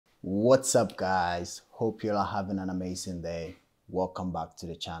What's up, guys? Hope you're all having an amazing day. Welcome back to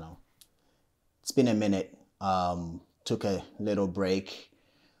the channel. It's been a minute. Took a little break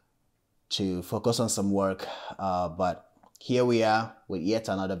to focus on some work, but here we are with yet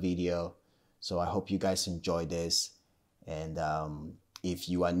another video. So I hope you guys enjoy this. And if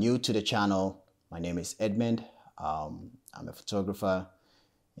you are new to the channel, my name is Edmund. I'm a photographer,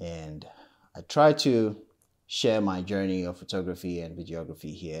 and I try to share my journey of photography and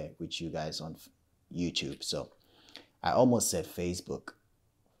videography here with you guys on YouTube. So I almost said Facebook.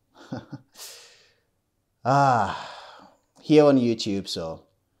 Here on YouTube. So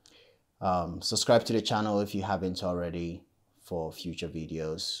subscribe to the channel if you haven't already for future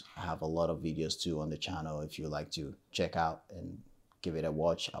videos. I have a lot of videos too on the channel. If you like to check out and give it a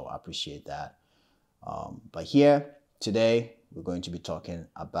watch, I'll appreciate that. But here today, we're going to be talking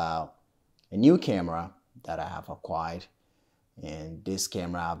about a new camera that I have acquired. And this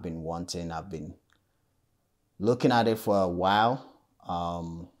camera I've been wanting, I've been looking at it for a while.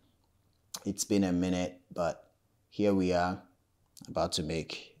 It's been a minute, but here we are about to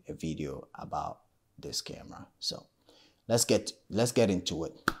make a video about this camera. So let's get into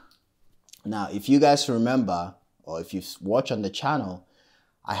it. Now, if you guys remember, or if you've watched on the channel,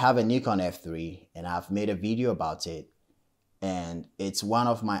 I have a Nikon F3 and I've made a video about it. And it's one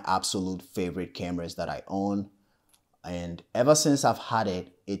of my absolute favorite cameras that I own. And ever since I've had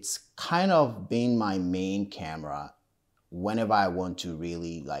it, it's kind of been my main camera whenever I want to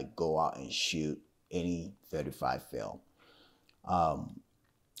really like go out and shoot any 35 film.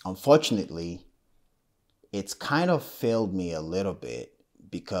 Unfortunately, it's kind of failed me a little bit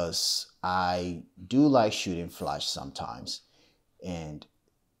because I do like shooting flash sometimes. And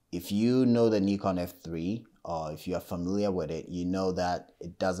if you know the Nikon F3, or if you are familiar with it, you know that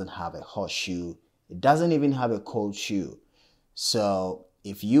it doesn't have a hot shoe. It doesn't even have a cold shoe. So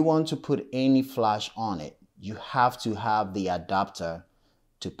if you want to put any flash on it, you have to have the adapter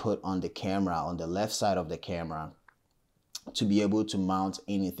to put on the camera, on the left side of the camera, to be able to mount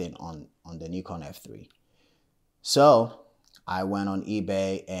anything on the Nikon F3. So I went on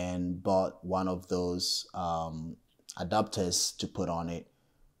eBay and bought one of those adapters to put on it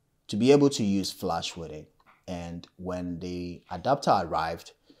to be able to use flash with it. And when the adapter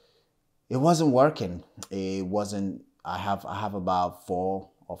arrived, it wasn't working. It wasn't. I have about 4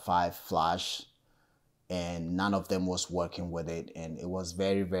 or 5 flash, and none of them was working with it, and it was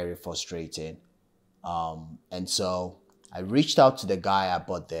very, very frustrating. And so I reached out to the guy I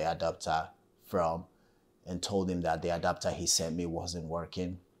bought the adapter from and told him that the adapter he sent me wasn't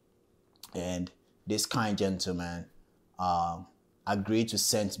working. And this kind gentleman agreed to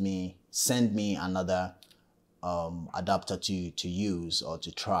send me another adapter to use or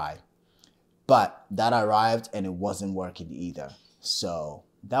to try. But that arrived and it wasn't working either. So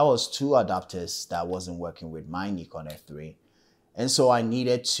that was 2 adapters that wasn't working with my Nikon F3. And so I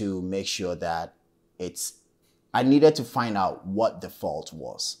needed to make sure that I needed to find out what the fault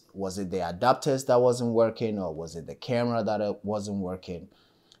was. Was it the adapters that wasn't working, or was it the camera that it wasn't working?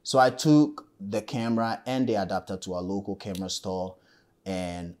 So I took the camera and the adapter to a local camera store,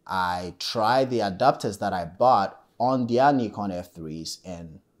 and I tried the adapters that I bought on their Nikon F3s,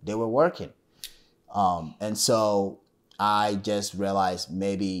 and they were working. And so I just realized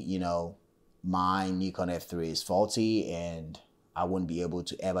maybe, you know, my Nikon F3 is faulty and I wouldn't be able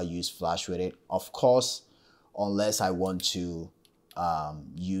to ever use flash with it. Of course, unless I want to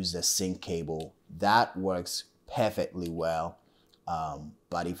use a sync cable. That works perfectly well.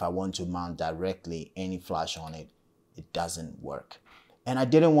 But if I want to mount directly any flash on it, it doesn't work. And I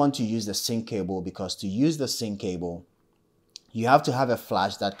didn't want to use the sync cable because to use the sync cable, you have to have a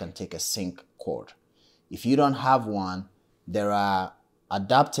flash that can take a sync cord. If you don't have one, there are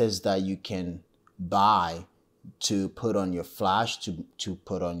adapters that you can buy to put on your flash, to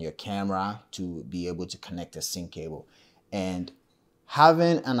put on your camera, to be able to connect a sync cable. And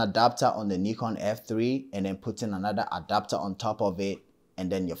having an adapter on the Nikon F3 and then putting another adapter on top of it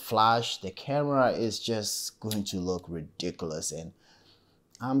and then your flash, the camera is just going to look ridiculous. And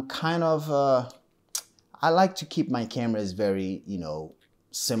I'm kind of, I like to keep my cameras very, you know,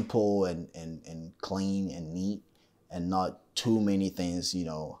 simple and clean and neat, and not too many things, you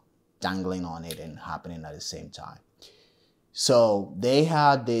know, dangling on it and happening at the same time. So they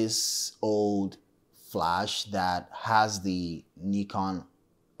had this old flash that has the Nikon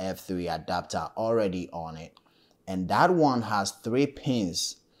F3 adapter already on it, and that one has 3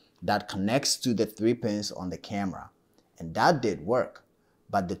 pins that connects to the 3 pins on the camera, and that did work.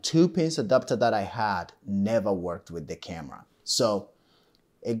 But the 2 pins adapter that I had never worked with the camera. So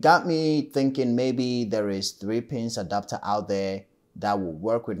it got me thinking maybe there is 3 pins adapter out there that will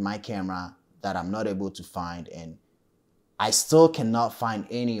work with my camera that I'm not able to find, and I still cannot find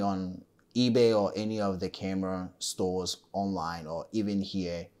any on eBay or any of the camera stores online or even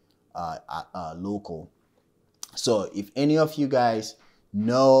here local. So if any of you guys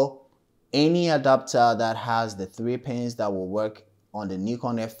know any adapter that has the 3 pins that will work on the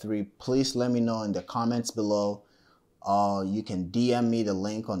Nikon F3, please let me know in the comments below. You can DM me the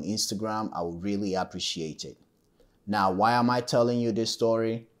link on Instagram. I would really appreciate it. Now, why am I telling you this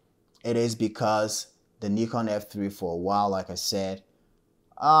story? It is because the Nikon F3 for a while, like I said,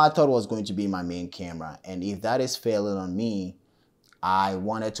 I thought it was going to be my main camera. And if that is failing on me, I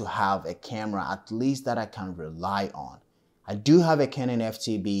wanted to have a camera at least that I can rely on. I do have a Canon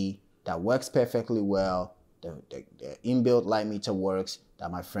FTB that works perfectly well. The inbuilt light meter works that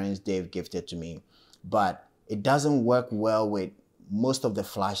my friends Dave gifted to me, but it doesn't work well with most of the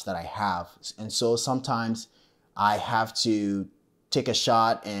flash that I have. And so sometimes I have to take a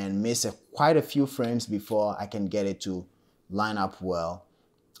shot and miss quite a few frames before I can get it to line up well.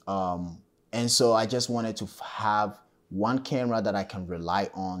 And so I just wanted to have one camera that I can rely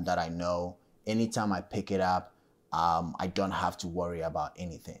on, that I know anytime I pick it up, I don't have to worry about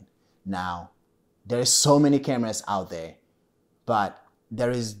anything. Now, there's so many cameras out there, but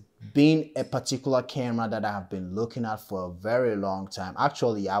there is been a particular camera that I have been looking at for a very long time.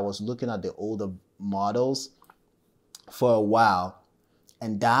 Actually, I was looking at the older models for a while,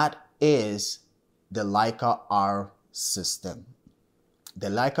 and that is the Leica R system. The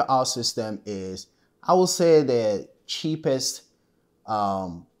Leica R system is, I will say, the cheapest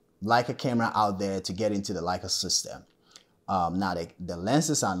Leica camera out there to get into the Leica system. Now the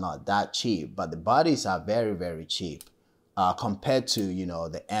lenses are not that cheap, but the bodies are very, very cheap compared to, you know,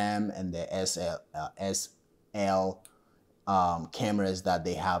 the M and the SL cameras that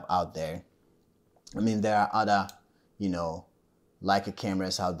they have out there. I mean, there are other, you know, Leica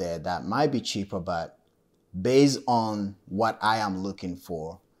cameras out there that might be cheaper, but based on what I am looking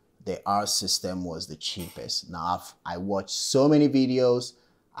for, the R system was the cheapest. Now I watched so many videos.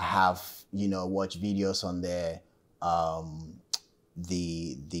 I have, you know, watched videos on there. The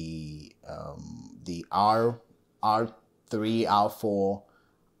R3, R4,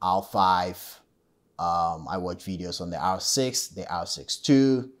 R5. I watched videos on the R6, the R6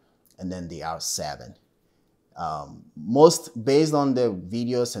 II, and then the R7. Most based on the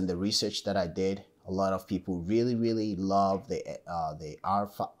videos and the research that I did, a lot of people really love the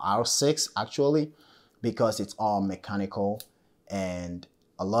R6 actually, because it's all mechanical, and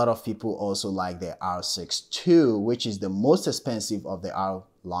a lot of people also like the R6 II, which is the most expensive of the R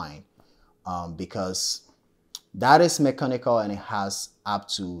line, because that is mechanical and it has up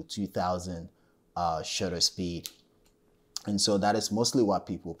to 2000 shutter speed, and so that is mostly what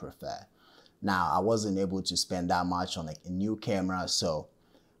people prefer. Now, I wasn't able to spend that much on a new camera, so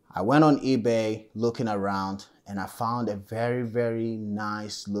I went on eBay looking around, and I found a very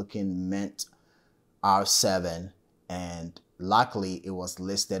nice looking mint R7, and luckily it was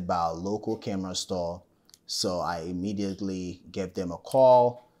listed by a local camera store. So I immediately gave them a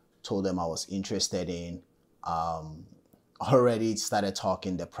call, told them I was interested in, already started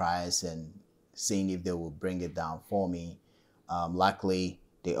talking the price and seeing if they would bring it down for me. Luckily,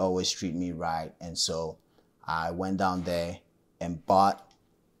 they always treat me right, and so I went down there and bought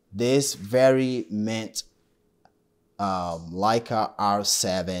this very mint Leica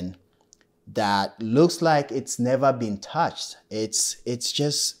R7 that looks like it's never been touched. It's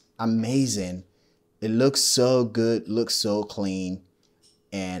just amazing. It looks so good, looks so clean,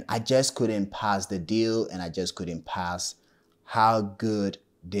 and I just couldn't pass the deal, and I just couldn't pass how good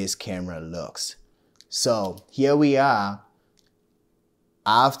this camera looks. So here we are,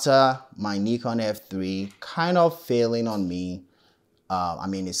 after my Nikon F3 kind of failing on me. I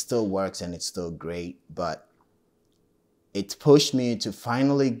mean, it still works and it's still great, but it pushed me to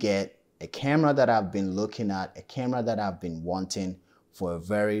finally get a camera that I've been looking at, a camera that I've been wanting for a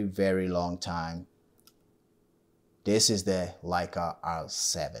very long time. This is the Leica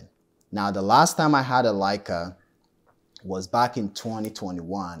R7. Now, the last time I had a Leica was back in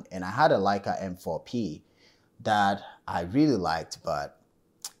 2021, and I had a Leica M4P that I really liked, but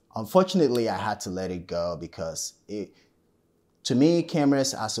unfortunately I had to let it go because to me,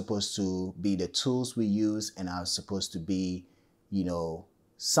 cameras are supposed to be the tools we use, and are supposed to be, you know,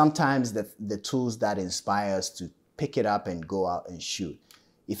 sometimes the tools that inspire us to pick it up and go out and shoot.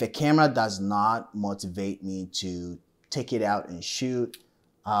 If a camera does not motivate me to take it out and shoot,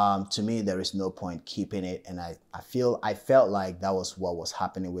 to me, there is no point keeping it. And I felt like that was what was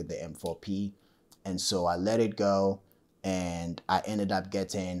happening with the M4P. And so I let it go, and I ended up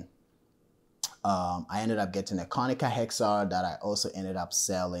getting I ended up getting a Konica Hexar that I also ended up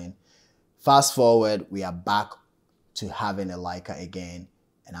selling. Fast forward, we are back to having a Leica again,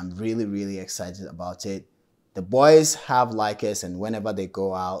 and I'm really, really excited about it. The boys have Leicas, and whenever they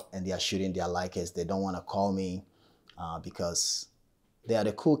go out and they are shooting their Leicas, they don't want to call me because they are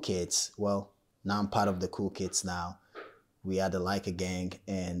the cool kids. Well, now I'm part of the cool kids now. We are the Leica gang,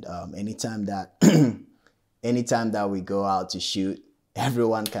 and anytime that anytime that we go out to shoot,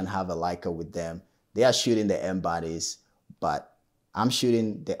 everyone can have a Leica with them. They are shooting the M bodies, but I'm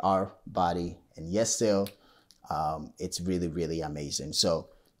shooting the R body, and yes, still, it's really, really amazing. So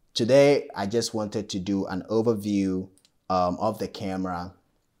today, I just wanted to do an overview of the camera,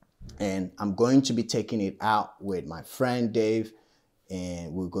 and I'm going to be taking it out with my friend Dave,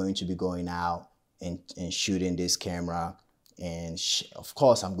 and we're going to be going out and shooting this camera. And of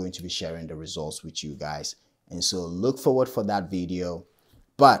course, I'm going to be sharing the results with you guys. And so look forward for that video.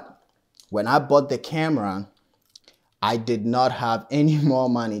 But when I bought the camera, I did not have any more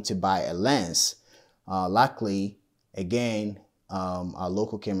money to buy a lens. Luckily, again, our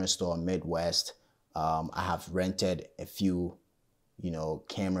local camera store, Midwest, I have rented a few,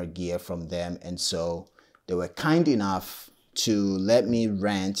 camera gear from them. And so they were kind enough to let me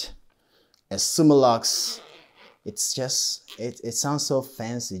rent a Summilux. It's just, it sounds so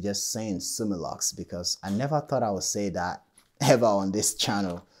fancy just saying Summilux, because I never thought I would say that ever on this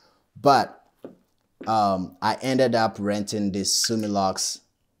channel. But I ended up renting this Summilux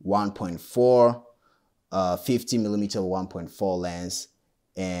 1.4 50mm 1.4 lens,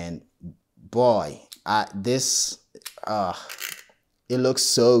 and boy, it looks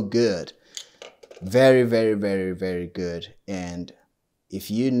so good. Very, very, very, very good. And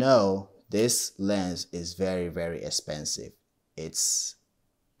if you know, this lens is very, very expensive. It's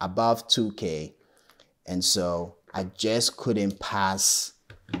above 2K. And so I just couldn't pass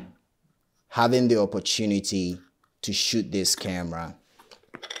having the opportunity to shoot this camera.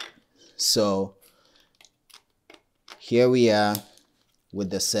 So here we are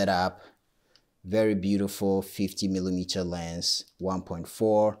with the setup. Very beautiful 50mm lens,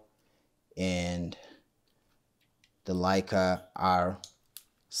 1.4, and the Leica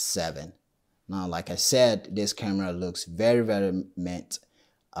R7. Now, like I said, this camera looks very, very mint.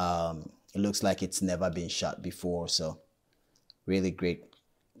 It looks like it's never been shot before, so really great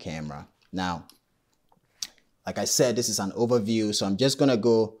camera. Now, like I said, this is an overview, so I'm just gonna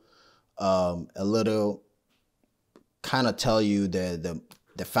go a little, kind of tell you the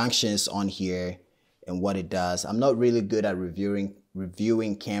functions on here and what it does. I'm not really good at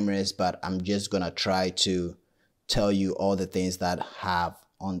reviewing cameras, but I'm just gonna try to tell you all the things that have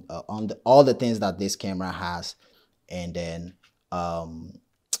all the things that this camera has, and then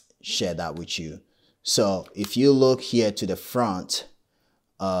share that with you. So if you look here to the front,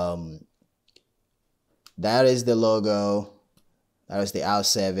 that is the logo. That is the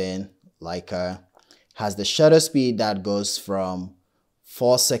R7 Leica. Has the shutter speed that goes from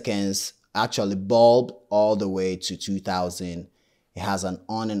 4 seconds, actually bulb, all the way to 2000. It has an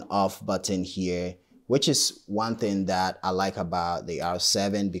on and off button here, which is one thing that I like about the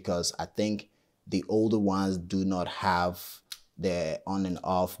R7, because I think the older ones do not have the on and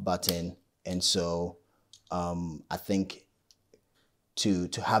off button. And so I think to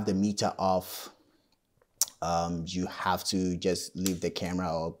have the meter off, you have to just leave the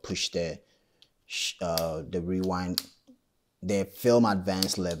camera or push the rewind, the film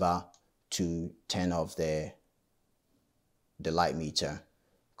advance lever to turn off the light meter.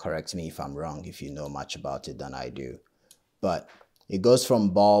 Correct me if I'm wrong, if you know much about it than I do. But it goes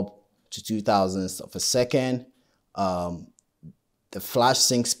from bulb to 2000ths of a second. The flash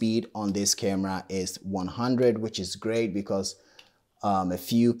sync speed on this camera is 100, which is great because a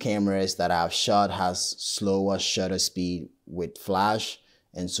few cameras that I've shot has slower shutter speed with flash,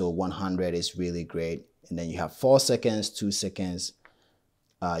 and so 100 is really great. And then you have 4 seconds, 2 seconds,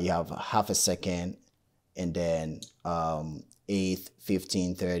 you have half a second, and then 8,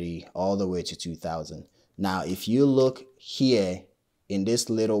 15, 30, all the way to 2000. Now, if you look here in this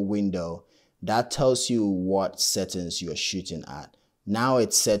little window, that tells you what settings you're shooting at. Now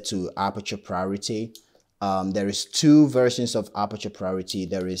it's set to aperture priority. There is 2 versions of aperture priority.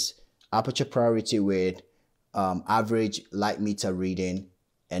 There is aperture priority with average light meter reading,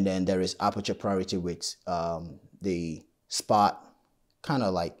 and then there is aperture priority with the spot, kind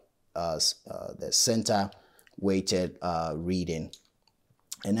of like the center weighted reading.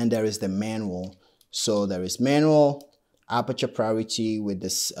 And then there is the manual. So there is manual, aperture priority with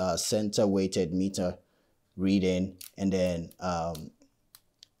this center weighted meter reading, and then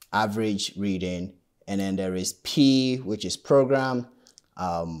average reading. And then there is P, which is program,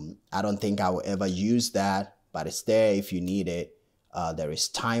 I don't think I will ever use that, but it's there if you need it. There is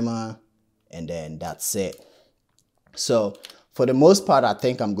timer, and then that's it. So for the most part, I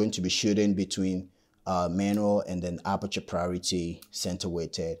think I'm going to be shooting between manual and then aperture priority, center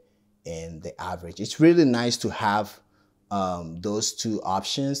weighted, and the average. It's really nice to have those two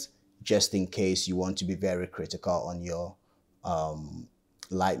options just in case you want to be very critical on your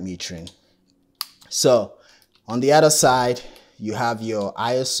light metering. So on the other side, you have your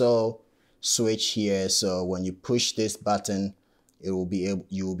ISO switch here. So when you push this button, you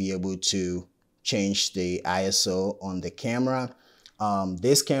will be able to change the ISO on the camera.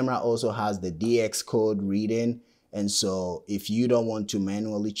 This camera also has the DX code reading. And so if you don't want to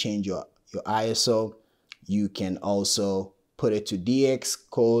manually change your ISO, you can also put it to DX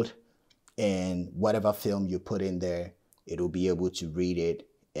code, and whatever film you put in there, it will be able to read it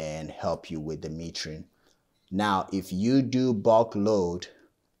and help you with the metering. Now, if you do bulk load,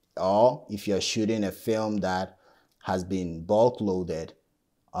 or if you're shooting a film that has been bulk loaded,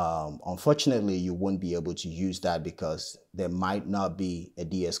 unfortunately, you won't be able to use that because there might not be a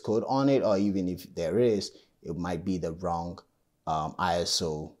DS code on it, or even if there is, it might be the wrong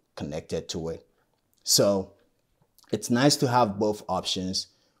ISO connected to it. So it's nice to have both options,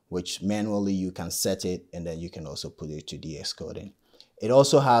 which manually you can set it, and then you can also put it to DS coding. It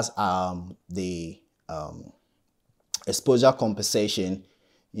also has the exposure compensation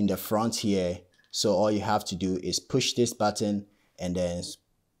in the front here. So all you have to do is push this button and then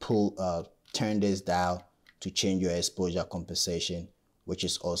turn this dial to change your exposure compensation, which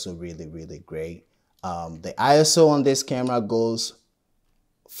is also really, really great. The ISO on this camera goes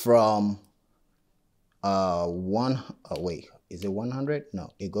from is it 100?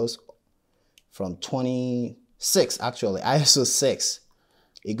 No, it goes from 26, actually, ISO 6.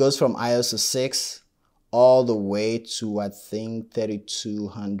 It goes from ISO 6 all the way to, I think,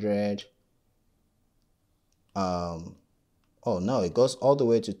 3200. Oh no, it goes all the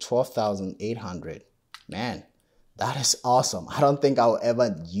way to 12,800. Man, that is awesome. I don't think I'll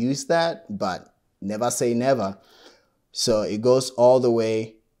ever use that, but never say never. So it goes all the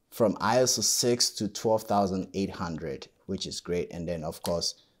way from ISO 6 to 12,800, which is great. And then of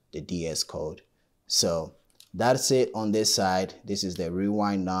course the DS code. So that's it on this side. This is the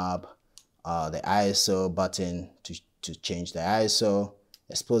rewind knob, the ISO button to change the ISO,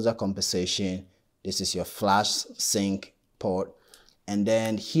 exposure compensation. This is your flash sync port. And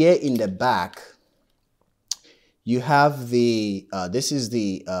then here in the back, you have the, this is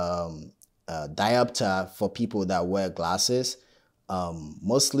the diopter for people that wear glasses.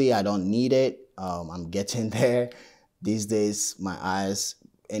 Mostly I don't need it. I'm getting there. These days, my eyes,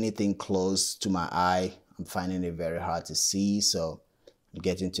 anything close to my eye, I'm finding it very hard to see. So I'm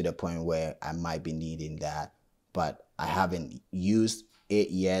getting to the point where I might be needing that, but I haven't used it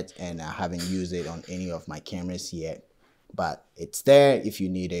yet, and I haven't used it on any of my cameras yet, but it's there if you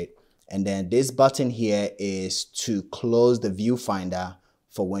need it. And then this button here is to close the viewfinder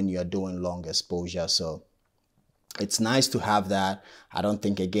for when you're doing long exposure. So it's nice to have that. I don't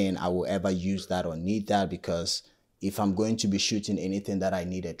think, again, I will ever use that or need that, because if I'm going to be shooting anything that I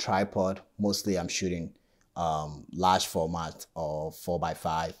need a tripod, mostly I'm shooting large format or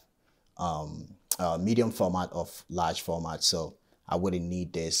 4x5, medium format of large format. So I wouldn't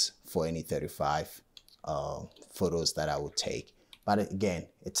need this for any 35 photos that I would take. But again,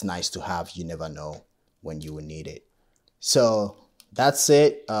 it's nice to have. You never know when you will need it. So that's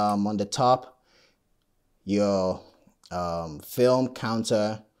it. On the top, your film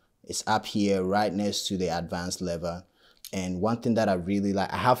counter is up here right next to the advanced lever. And one thing that I really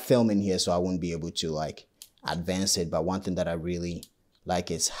like, I have film in here, so I won't be able to like advance it, but one thing that I really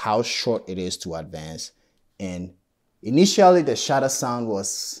like is how short it is to advance. And initially the shutter sound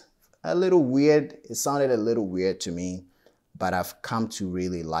was a little weird. It sounded a little weird to me, but I've come to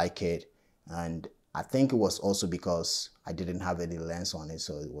really like it. And I think it was also because I didn't have any lens on it,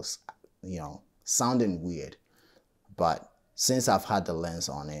 so it was, you know, sounding weird. But since I've had the lens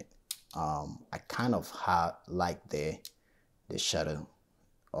on it, I kind of like the shutter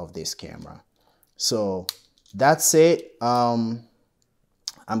of this camera. So that's it. I'm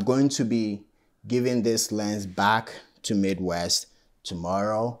going to be giving this lens back to Midwest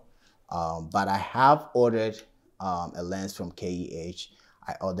tomorrow, but I have ordered a lens from KEH.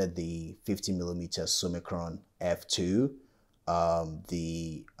 I ordered the 50mm Summicron f2,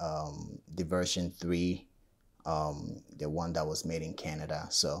 the version 3, the one that was made in Canada.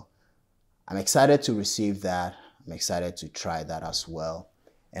 So I'm excited to receive that. I'm excited to try that as well.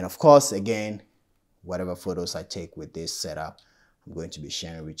 And of course, again, whatever photos I take with this setup, I'm going to be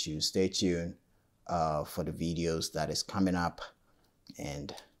sharing with you. Stay tuned for the videos that is coming up.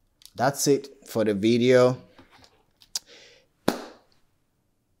 And that's it for the video.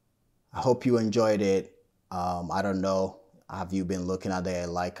 I hope you enjoyed it. I don't know, have you been looking at the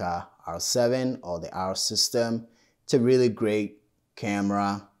Leica R7 or the R system? It's a really great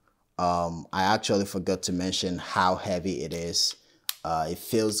camera. I actually forgot to mention how heavy it is. It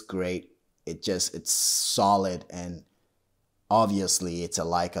feels great. It's solid, and obviously it's a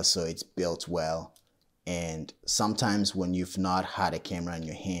Leica, so it's built well. And sometimes when you've not had a camera in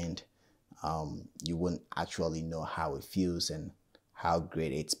your hand, you wouldn't actually know how it feels and how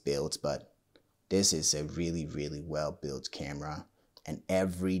great it's built. But this is a really, really well built camera, and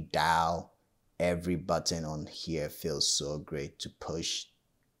every dial, every button on here feels so great to push,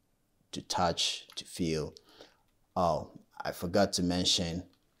 to touch, to feel. Oh, I forgot to mention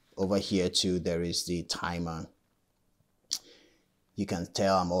over here too, there is the timer. You can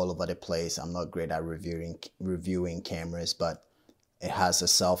tell I'm all over the place. I'm not great at reviewing cameras, but it has a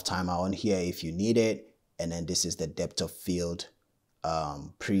self timer on here if you need it. And then this is the depth of field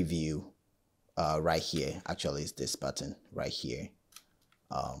preview right here. Actually, it's this button right here.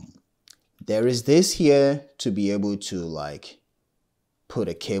 There is this here to be able to like put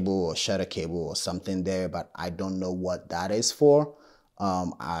a cable or shutter cable or something there, but I don't know what that is for.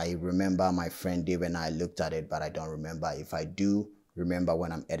 I remember my friend Dave and I looked at it, but I don't remember. If I do remember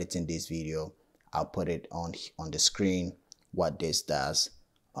when I'm editing this video, I'll put it on the screen what this does.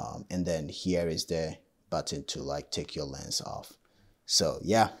 And then here is the button to like take your lens off. So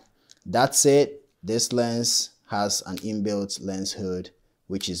yeah, that's it. This lens has an inbuilt lens hood,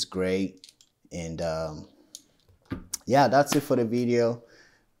 which is great. And yeah, that's it for the video.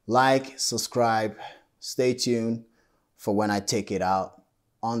 Like, subscribe, stay tuned for when I take it out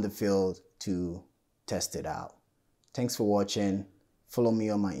on the field to test it out. Thanks for watching. Follow me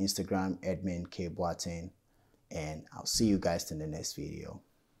on my Instagram, Edmund K. Boateng, and I'll see you guys in the next video.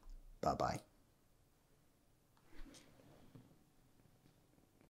 Bye-bye.